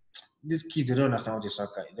said, these kids, they don't understand what is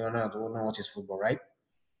soccer. They don't know what is football, right?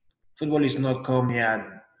 Football is not come here,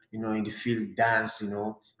 and, in the field, dance,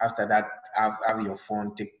 after that, have your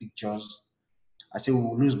phone, take pictures. I said, we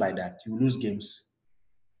will lose by that. You will lose games.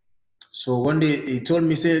 So one day he told me,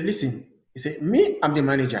 he said, listen, he said, me, I'm the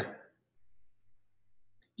manager.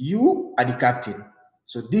 You are the captain.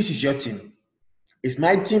 So this is your team. It's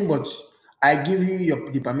my team, but I give you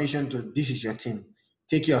the permission to, this is your team.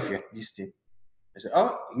 Take care of this team. I said,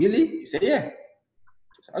 oh, really? He said, yeah.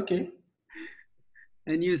 I said, okay.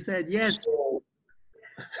 And you said, yes. So,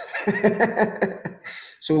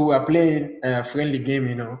 so we are playing a friendly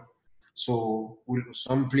game, So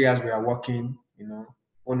some players were working,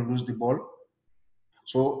 want to lose the ball.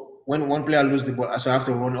 So when one player lose the ball, so I have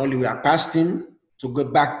to run all the way past him to go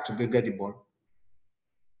back to get the ball.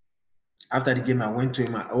 After the game, I went to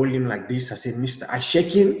him, I hold him like this. I said, Mister, I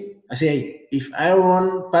shake him. I say, hey, if I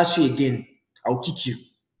run past you again, I'll kick you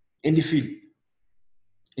in the field.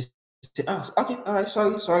 He said, oh, okay, all right,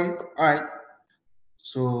 sorry, all right.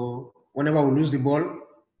 So whenever we lose the ball,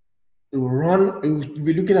 he will run, he will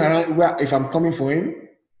be looking around where if I'm coming for him,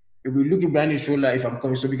 he will be looking behind his shoulder if I'm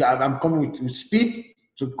coming. So because I'm coming with speed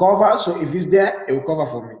to cover, so if he's there, he will cover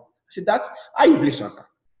for me. I said, that's how you play soccer.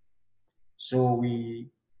 So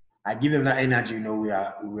I give them that energy, we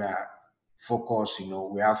are focused,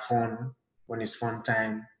 we have fun. When it's fun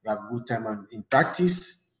time, we have good time. And in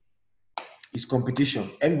practice, it's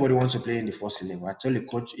competition. Everybody wants to play in the first 11. I told the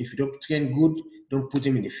coach, if you don't train good, don't put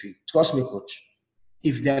him in the field. Trust me, coach.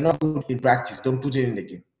 If they're not good in practice, don't put him in the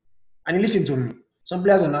game. And he listened to me. Some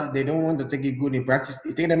players are not, they don't want to take it good in practice.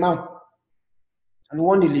 They take them out. And we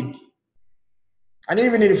won the league. And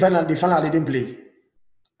even in the final, I didn't play.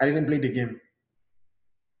 I didn't play the game.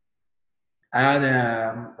 I had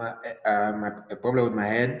a problem with my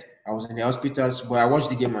head. I was in the hospitals, but I watched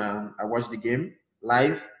the game. I watched the game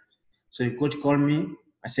live. So the coach called me.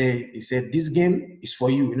 He said, this game is for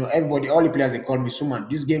you. Everybody, all the players, they called me, Suma.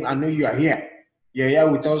 This game, I know you are here. You're here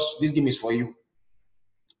with us. This game is for you.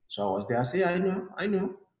 So I was there. I said, I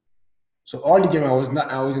know. So all the game, I was in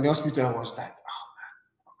the hospital. I was like,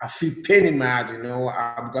 oh, I feel pain in my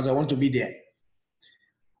heart, because I want to be there.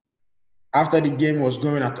 After the game was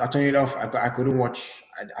going, I turned it off. I couldn't watch.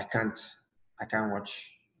 I can't watch.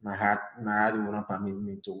 My heart will not permit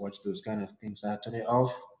me to watch those kind of things. So I turned it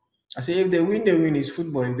off. I say, if they win, they win. It's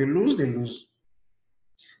football. If they lose, they lose.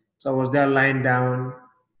 So I was there lying down.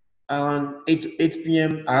 Around 8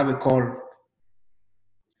 p.m., I have a call,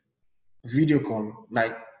 video call,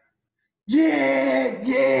 like, yeah,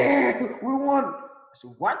 yeah, we won. I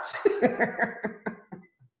said, what?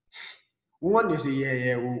 We won. They say, yeah,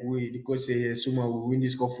 yeah. The coach say, yeah, Suma, we win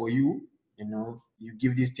this cup for you. You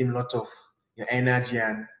give this team a lot of your energy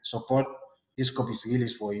and support. This cup is really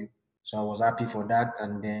for you. So I was happy for that.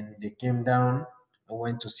 And then they came down. I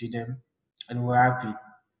went to see them, and we were happy.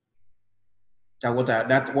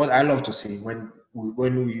 That's what I love to see when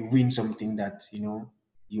we win something that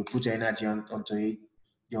you put your energy onto it,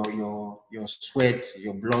 your sweat,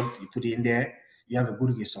 your blood, you put it in there, you have a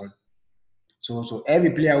good result. So every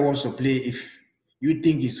player wants to play. If you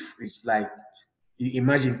think it's like, you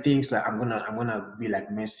imagine things like, I'm gonna be like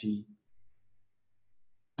Messi.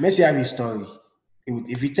 Messi have his story.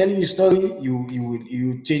 If you tell you his story,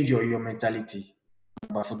 you change your mentality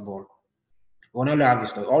about football. Ronaldo have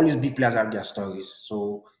his story. All these big players have their stories.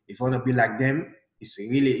 So if you want to be like them, it's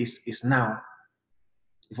now.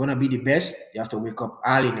 If you want to be the best, you have to wake up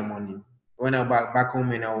early in the morning. When I was back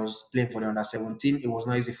home and I was playing for the under 17, it was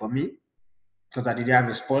not easy for me because I didn't have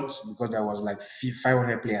a spot, because there was like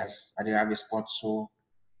 500 players. I didn't have a spot,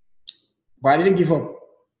 but I didn't give up.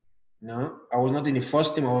 No, I was not in the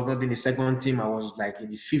first team. I was not in the second team. I was like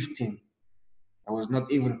in the fifth team. I was not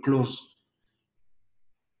even close.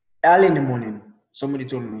 Early in the morning, somebody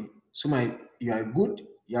told me, Suma, you are good,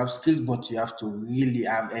 you have skills, but you have to really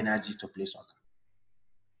have energy to play soccer.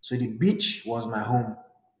 So the beach was my home.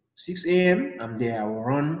 6 a.m., I'm there. I will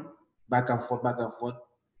run back and forth,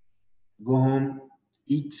 go home,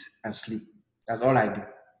 eat, and sleep. That's all I do.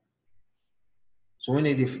 So when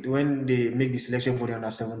they make the selection for the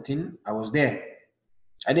under 17, I was there.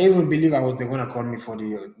 I didn't even believe they're gonna call me for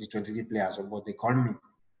the 23 players, but they called me.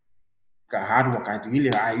 Hard work.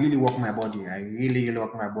 I really work my body. I really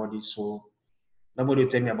work my body. So nobody will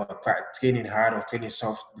tell me about training hard or training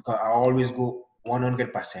soft, because I always go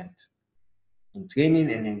 100%. In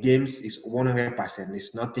training and in games, it's 100%.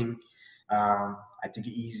 It's nothing. I take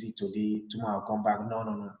it easy today. Tomorrow I'll come back. No,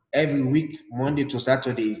 no, no. Every week, Monday to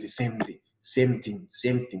Saturday is the same day. Same thing.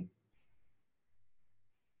 Same thing.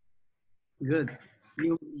 Good.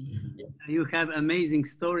 You you have amazing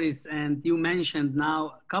stories, and you mentioned now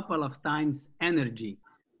a couple of times energy.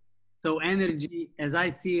 So energy, as I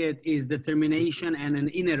see it, is determination and an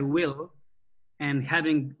inner will, and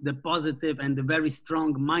having the positive and the very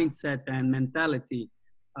strong mindset and mentality.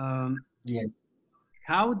 Um, Yeah.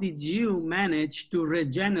 how did you manage to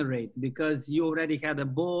regenerate? Because you already had a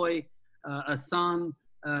boy, a son,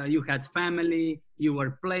 you had family, you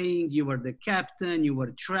were playing, you were the captain, you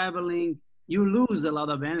were traveling. You lose a lot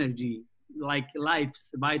of energy, like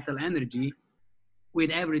life's vital energy, with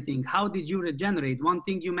everything. How did you regenerate? One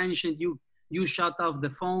thing you mentioned, you shut off the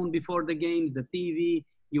phone before the game, the TV,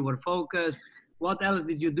 you were focused. What else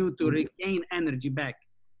did you do to regain energy back?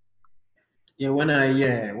 When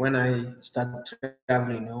I started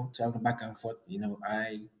traveling, traveling back and forth,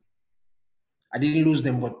 I didn't lose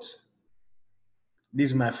them, but this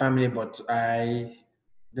is my family. But the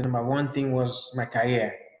number one thing was my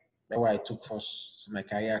career. That's what I took first. So my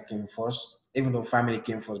career came first, even though family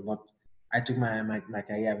came first. But I took my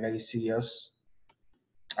career very serious.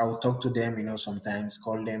 I will talk to them, sometimes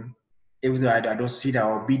call them. Even though I don't see that,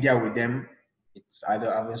 I'll be there with them. I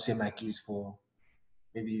don't see my kids for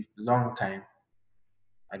maybe long time.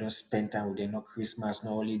 I don't spend time with them. No Christmas,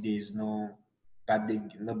 no holidays, no bad day,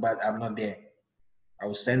 no bad. I'm not there. I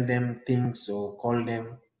will send them things or call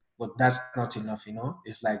them, but that's not enough.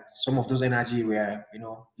 It's like some of those energy were,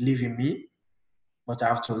 leaving me, but I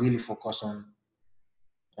have to really focus on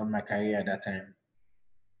my career at that time.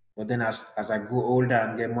 But then as I go older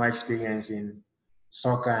and get more experience in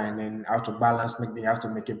soccer, and then how to balance, you have to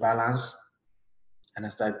make a balance, and I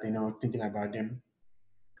start, thinking about them.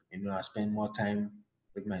 I spend more time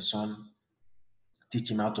with my son,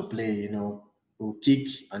 teach him how to play. He'll kick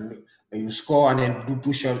and you score and then do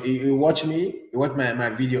push up. He watch me, he watch my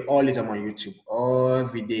video all the time on YouTube.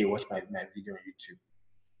 Every day, he watch my video on YouTube.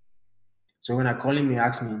 So when I call him, he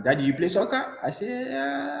asks me, Daddy, you play soccer? I say,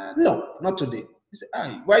 no, not today. He said,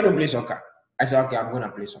 why don't play soccer? I said, okay, I'm gonna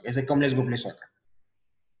play soccer. He said, come, let's go play soccer.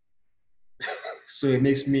 So it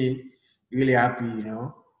makes me really happy.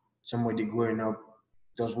 Somebody growing up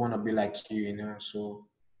just wanna be like you. So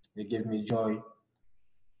it gave me joy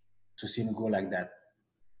to see him go like that.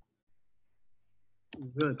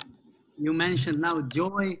 Good. You mentioned now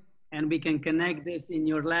joy. and we can connect this in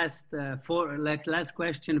your last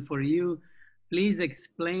question for you. Please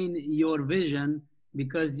explain your vision,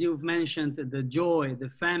 because you've mentioned the joy, the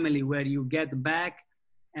family where you get back,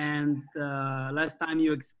 and last time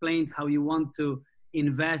you explained how you want to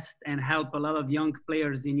invest and help a lot of young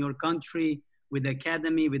players in your country with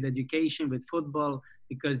academy, with education, with football,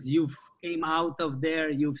 because you've came out of there,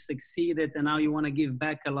 you've succeeded, and now you want to give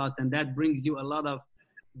back a lot, and that brings you a lot of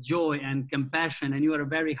joy and compassion, and you are a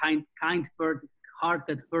very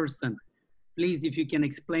kind-hearted person. Please, if you can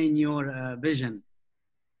explain your vision.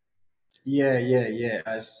 Yeah.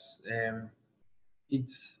 As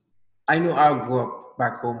it's, I know I grew up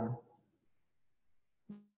back home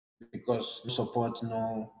because no support,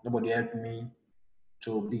 nobody helped me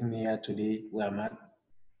to bring me here today where I'm at.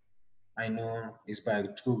 I know it's by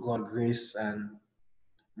through God grace and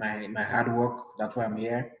my hard work that's why I'm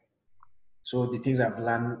here. So the things I've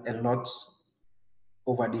learned a lot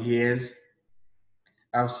over the years,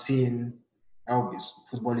 I've seen how this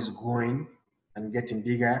football is growing and getting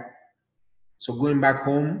bigger. So going back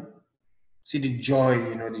home, see the joy,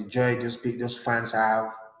 the joy those fans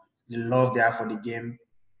have, the love they have for the game.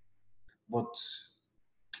 But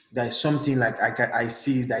there's something like I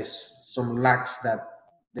see there's some lacks that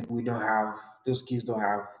we don't have, those kids don't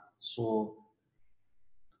have. So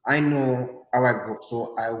I know how I grew up.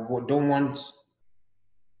 So don't want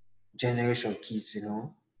generation kids,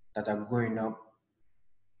 that are growing up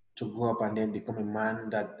to grow up and then become a man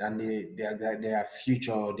that and their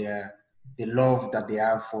future, the love that they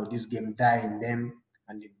have for this game die in them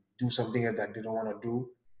and they do something that they don't want to do.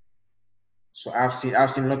 So I've seen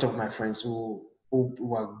a lot of my friends who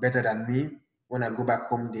are better than me. When I go back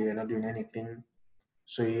home, they are not doing anything.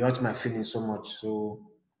 So it hurts my feelings so much.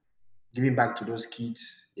 So giving back to those kids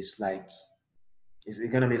is like it's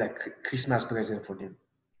gonna be like Christmas present for them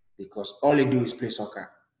because all they do is play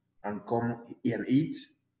soccer and come and eat.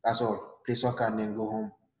 That's all. Play soccer and then go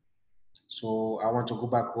home. So I want to go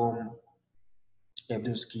back home, help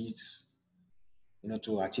those kids,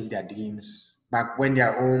 to achieve their dreams back when they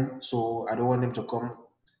are home. So I don't want them to come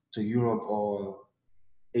to Europe or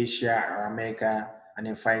Asia or America and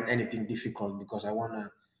then find anything difficult because I want to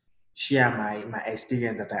share my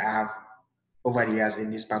experience that I have over the years in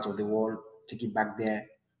this part of the world, take it back there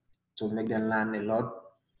to make them learn a lot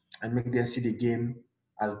and make them see the game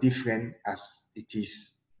as different as it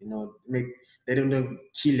is. Make they don't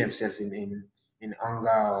kill themselves in hunger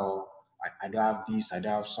or I don't have this, I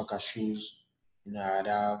don't have soccer shoes, I don't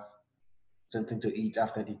have something to eat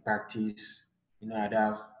after the practice, I don't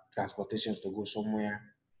have transportations to go somewhere.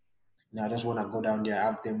 I just want to go down there,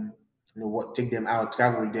 have them, take them out,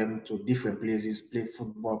 travel them to different places, play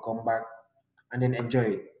football, come back, and then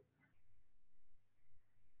enjoy it.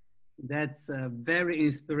 That's very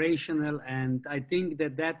inspirational, and I think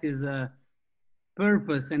that is a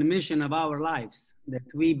purpose and mission of our lives, that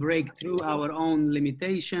we break through our own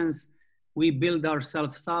limitations, we build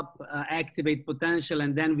ourselves up, activate potential,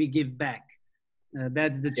 and then we give back.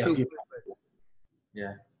 That's the Yeah, true purpose.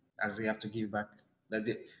 yeah, as they have to give back. That's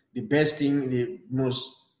it. The best thing, the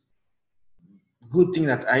most good thing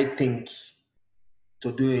that I think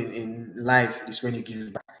to do in life is when you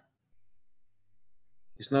give back.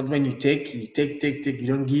 It's not when you take, you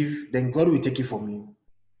don't give, then God will take it from you.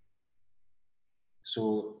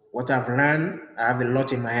 So what I've learned, I have a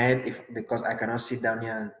lot in my head because I cannot sit down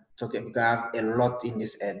here and talk because I have a lot in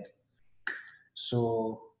this head.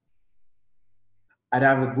 So I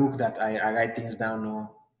don't have a book that I write things down.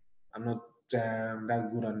 No, I'm not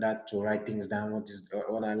that good on that to write things down.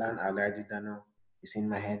 What I learn, I write it down. Now it's in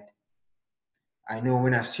my head. I know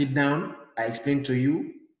when I sit down, I explain to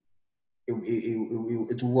you,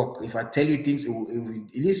 it will work. If I tell you things, it will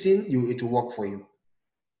listen. It will work for you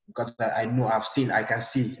because I know I've seen. I can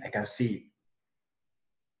see.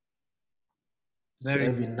 So Very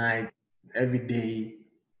every night, every day,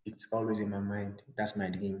 it's always in my mind. That's my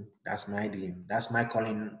dream. That's my dream. That's my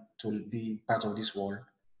calling to be part of this world.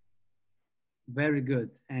 Very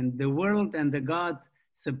good. And the world and the God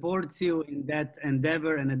supports you in that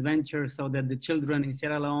endeavor and adventure, so that the children in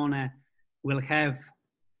Sierra Leone will have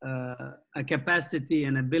a capacity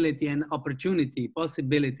and ability and opportunity,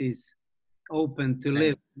 possibilities open to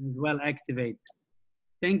live Thank, as well activate.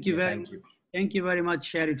 Thank you yeah, very thank much. you. Thank you very much,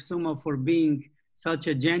 Sheriff Suma, for being such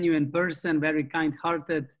a genuine person, very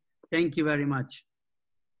kind-hearted. Thank you very much.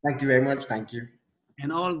 Thank you very much. Thank you.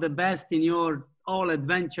 And all the best in your all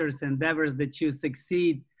adventures, endeavors, that you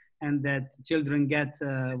succeed and that children get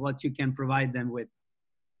what you can provide them with.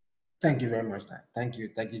 Thank you very much. Thank you.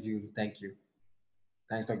 Thank you, Julie. Thank you.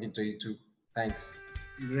 Thanks talking to you too. Thanks.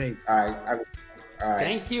 Great. All right. All right.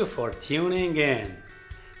 Thank you for tuning in.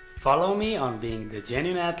 Follow me on Being the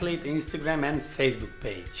Genuine Athlete Instagram and Facebook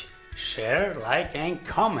page. Share, like, and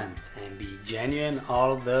comment, and be genuine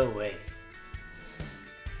all the way.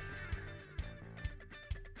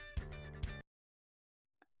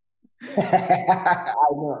 I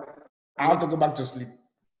know. I have to go back to sleep.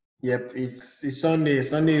 Yep, it's Sunday.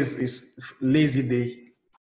 Sunday is lazy day.